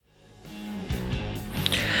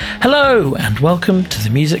Hello and welcome to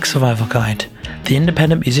the Music Survival Guide, the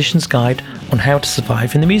independent musician's guide on how to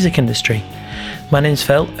survive in the music industry. My name's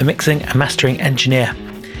Phil, a mixing and mastering engineer.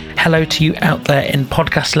 Hello to you out there in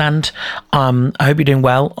podcast land. I hope you're doing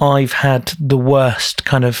well. I've had the worst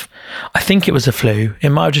I think it was a flu. It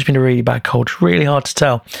might have just been a really bad cold. It's really hard to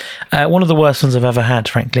tell. One of the worst ones I've ever had,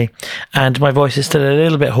 frankly. And my voice is still a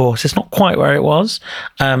little bit hoarse. It's not quite where it was.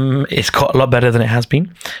 It's got a lot better than it has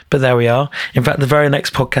been. But there we are. In fact, the very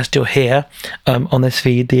next podcast you'll hear on this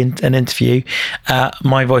feed, an interview,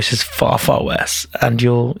 my voice is far, far worse. And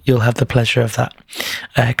you'll have the pleasure of that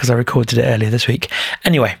because I recorded it earlier this week.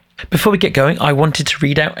 Anyway. Before we get going, I wanted to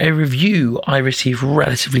read out a review. I received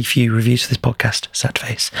relatively few reviews for this podcast, sad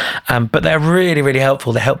face, but they're really, really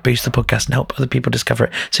helpful. They help boost the podcast and help other people discover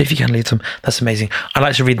it. So if you can leave them, that's amazing. I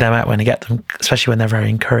like to read them out when I get them, especially when they're very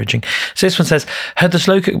encouraging. So this one says, heard the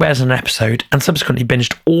Slow Cook Bears on an episode and subsequently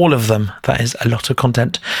binged all of them. That is a lot of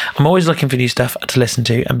content. I'm always looking for new stuff to listen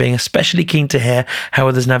to and being especially keen to hear how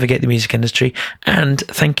others navigate the music industry. And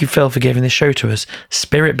thank you, Phil, for giving this show to us.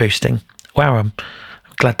 Spirit boosting. Wow, I'm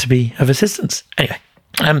glad to be of assistance. Anyway,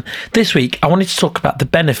 this week I wanted to talk about the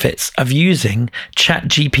benefits of using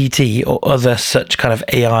ChatGPT or other such kind of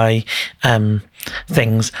AI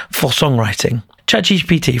things for songwriting.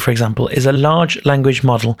 ChatGPT, for example, is a large language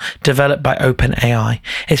model developed by OpenAI.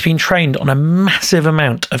 It's been trained on a massive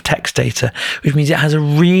amount of text data, which means it has a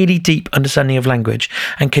really deep understanding of language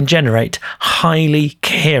and can generate highly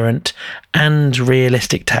coherent and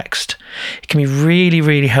realistic text. It can be really,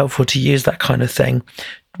 really helpful to use that kind of thing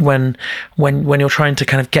when you're trying to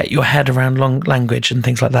kind of get your head around long language and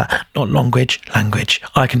things like that. Not language.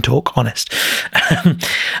 I can talk, honest. And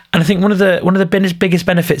I think one of the biggest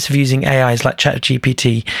benefits of using AIs like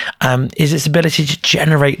ChatGPT is its ability to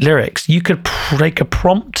generate lyrics. You could take a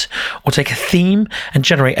prompt or take a theme and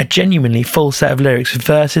generate a genuinely full set of lyrics with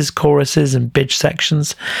verses, choruses, and bridge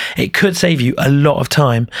sections. It could save you a lot of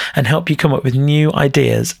time and help you come up with new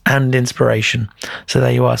ideas and inspiration. So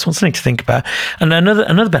there you are. So something to think about. And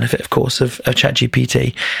another benefit, of course, of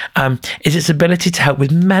ChatGPT is its ability to help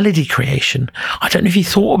with melody creation. I don't know if you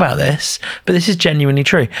thought about this, but this is genuinely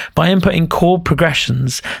true. By inputting chord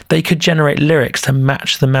progressions, they could generate lyrics to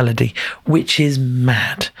match the melody, which is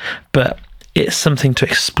mad, but it's something to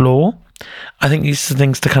explore. I think these are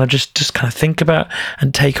things to kind of just kind of think about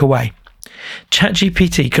and take away.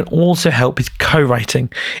 ChatGPT can also help with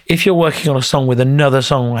co-writing. If you're working on a song with another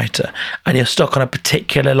songwriter and you're stuck on a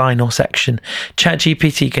particular line or section,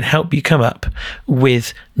 ChatGPT can help you come up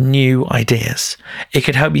with new ideas. It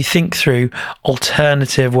could help you think through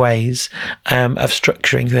alternative ways of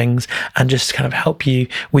structuring things and just kind of help you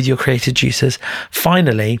with your creative juices.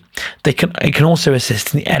 Finally, it can also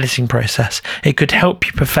assist in the editing process. It could help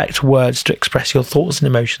you perfect words to express your thoughts and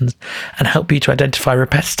emotions and help you to identify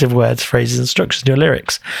repetitive words, phrases, and structures in your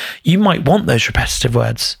lyrics. You might want those repetitive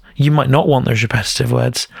words. You might not want those repetitive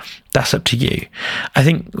words. That's up to you. I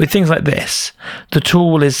think with things like this, the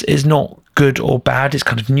tool is not good or bad. It's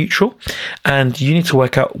kind of neutral, and you need to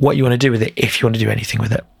work out what you want to do with it if you want to do anything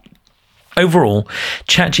with it. Overall,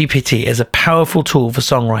 ChatGPT is a powerful tool for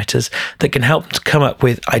songwriters that can help to come up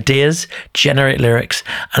with ideas, generate lyrics,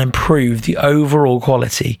 and improve the overall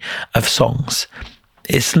quality of songs.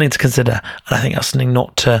 It's something to consider, and I think that's something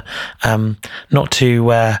not to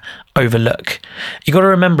overlook. You've got to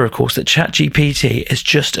remember, of course, that ChatGPT is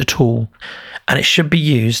just a tool, and it should be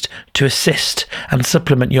used to assist and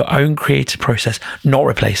supplement your own creative process, not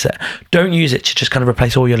replace it. Don't use it to just kind of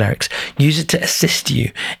replace all your lyrics. Use it to assist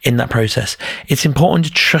you in that process. It's important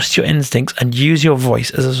to trust your instincts and use your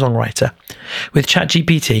voice as a songwriter. With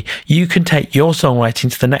ChatGPT, you can take your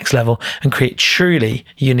songwriting to the next level and create truly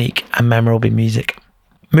unique and memorable music.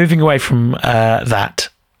 Moving away from that,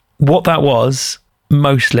 what that was,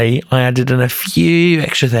 mostly, I added in a few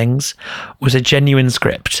extra things, was a genuine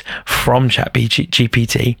script from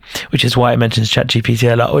ChatGPT, which is why it mentions ChatGPT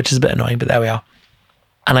a lot, which is a bit annoying, but there we are.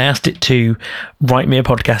 And I asked it to write me a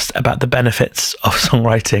podcast about the benefits of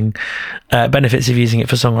songwriting, benefits of using it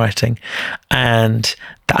for songwriting. And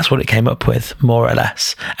that's what it came up with, more or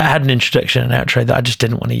less. It had an introduction and outro that I just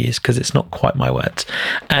didn't want to use because it's not quite my words.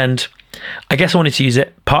 And I guess I wanted to use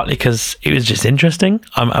it partly because it was just interesting.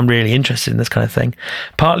 I'm really interested in this kind of thing.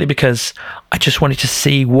 Partly because I just wanted to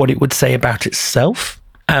see what it would say about itself.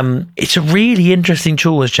 It's a really interesting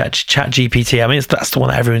tool as ChatGPT. I mean, that's the one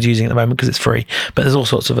that everyone's using at the moment because it's free, but there's all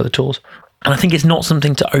sorts of other tools. And I think it's not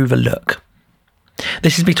something to overlook.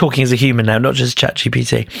 This is me talking as a human now, not just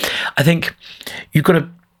ChatGPT. I think you've got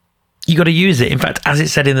to use it. In fact, as it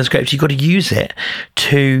said in the script, you've got to use it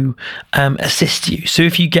to assist you. So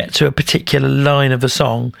if you get to a particular line of a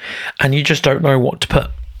song and you just don't know what to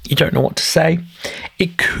put you don't know what to say,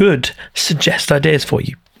 it could suggest ideas for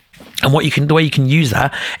you. And the way you can use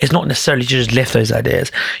that is not necessarily to just lift those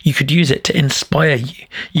ideas. You could use it to inspire you.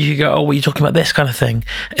 You could go, oh, well, you're talking about this kind of thing.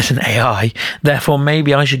 It's an AI. Therefore,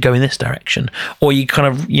 maybe I should go in this direction. Or you kind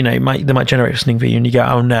of, they might generate something for you and you go,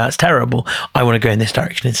 oh, no, it's terrible. I want to go in this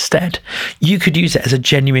direction instead. You could use it as a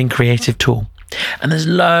genuine creative tool. And there's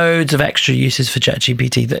loads of extra uses for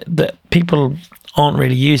ChatGPT that people aren't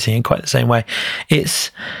really using in quite the same way. It's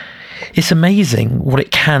amazing what it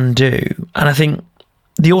can do. And I think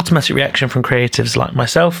the automatic reaction from creatives like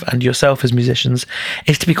myself and yourself as musicians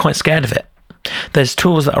is to be quite scared of it. There's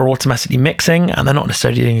tools that are automatically mixing, and they're not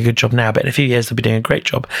necessarily doing a good job now, but in a few years they'll be doing a great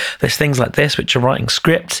job. There's things like this, which are writing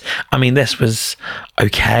scripts. I mean, this was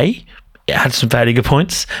okay. It had some fairly good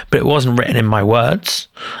points, but it wasn't written in my words.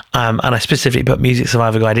 And I specifically put Music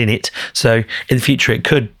Survival Guide in it. So in the future, it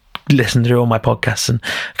could listen through all my podcasts and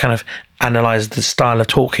kind of analyze the style of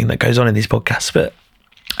talking that goes on in these podcasts. But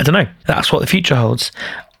I don't know. That's what the future holds.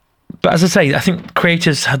 But as I say, I think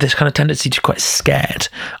creators have this kind of tendency to be quite scared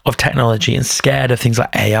of technology and scared of things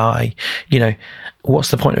like AI. What's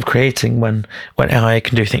the point of creating when AI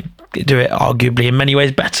can do it arguably in many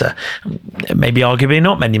ways better? Maybe arguably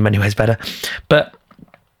not many ways better. But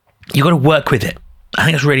you've got to work with it. I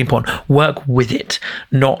think it's really important. Work with it,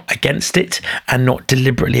 not against it, and not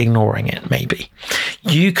deliberately ignoring it, maybe.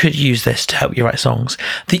 You could use this to help you write songs.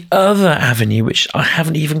 The other avenue, which I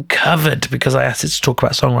haven't even covered because I asked it to talk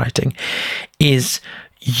about songwriting, is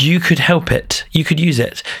you could use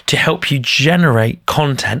it to help you generate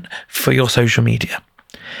content for your social media.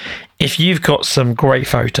 If you've got some great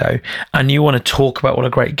photo and you want to talk about what a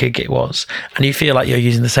great gig it was, and you feel like you're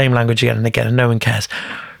using the same language again and again and no one cares,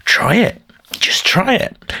 try it. Just try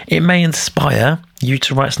it. It may inspire you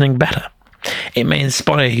to write something better. It may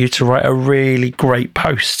inspire you to write a really great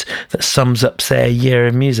post that sums up, say, a year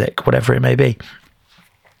of music, whatever it may be.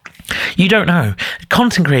 You don't know.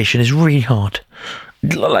 Content creation is really hard.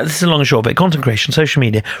 This is a long and short, but content creation, social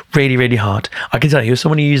media, really, really hard. I can tell you, as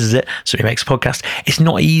someone who uses it, so he makes a podcast, it's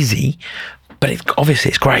not easy, but obviously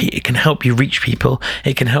it's great. It can help you reach people.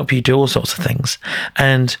 It can help you do all sorts of things.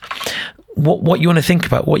 And what you want to think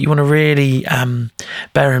about, what you want to really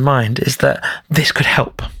bear in mind is that this could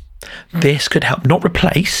help. This could help, not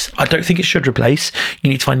replace. I don't think it should replace. You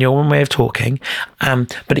need to find your own way of talking,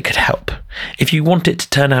 but it could help. If you want it to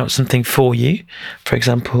turn out something for you, for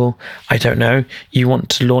example, I don't know, you want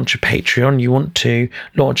to launch a Patreon, you want to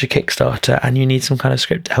launch a Kickstarter, and you need some kind of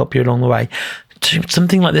script to help you along the way,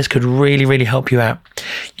 something like this could really, really help you out.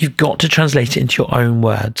 You've got to translate it into your own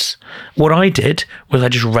words. What I did was I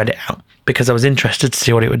just read it out because I was interested to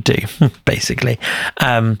see what it would do, basically.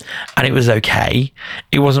 And it was okay.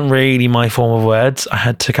 It wasn't really my form of words. I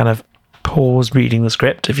had to kind of pause reading the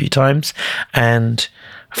script a few times and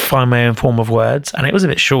find my own form of words. And it was a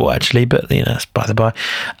bit short, actually, but that's by the by.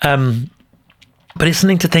 But it's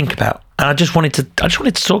something to think about. And I just wanted to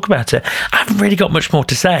talk about it. I haven't really got much more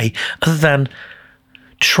to say other than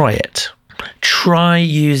try it. Try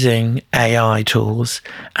using AI tools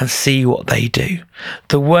and see what they do.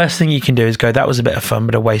 The worst thing you can do is go, that was a bit of fun,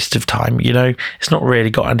 but a waste of time. It's not really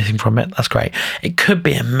got anything from it. That's great. It could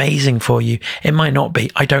be amazing for you. It might not be.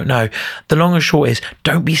 I don't know. The long and short is,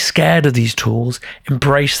 don't be scared of these tools.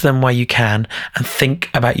 Embrace them where you can and think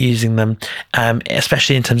about using them,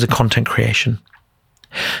 especially in terms of content creation.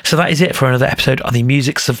 So that is it for another episode of the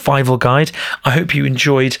Music Survival Guide. I hope you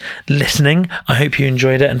enjoyed listening. I hope you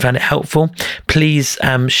enjoyed it and found it helpful. Please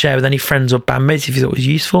share with any friends or bandmates if you thought it was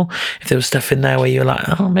useful. If there was stuff in there where you're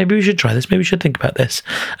like, oh, maybe we should try this. Maybe we should think about this.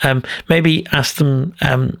 Maybe ask them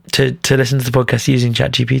to listen to the podcast using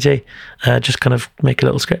ChatGPT. Just kind of make a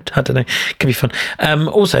little script. I don't know. It could be fun.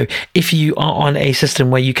 Also, if you are on a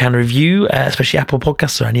system where you can review, especially Apple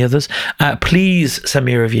Podcasts or any others, please send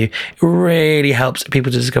me a review. It really helps people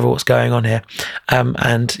to discover what's going on here,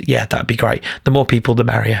 and yeah, that'd be great. The more people, the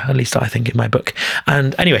merrier, at least I think, in my book.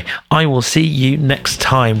 And anyway, I will see you next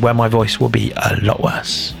time, where my voice will be a lot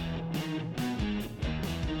worse.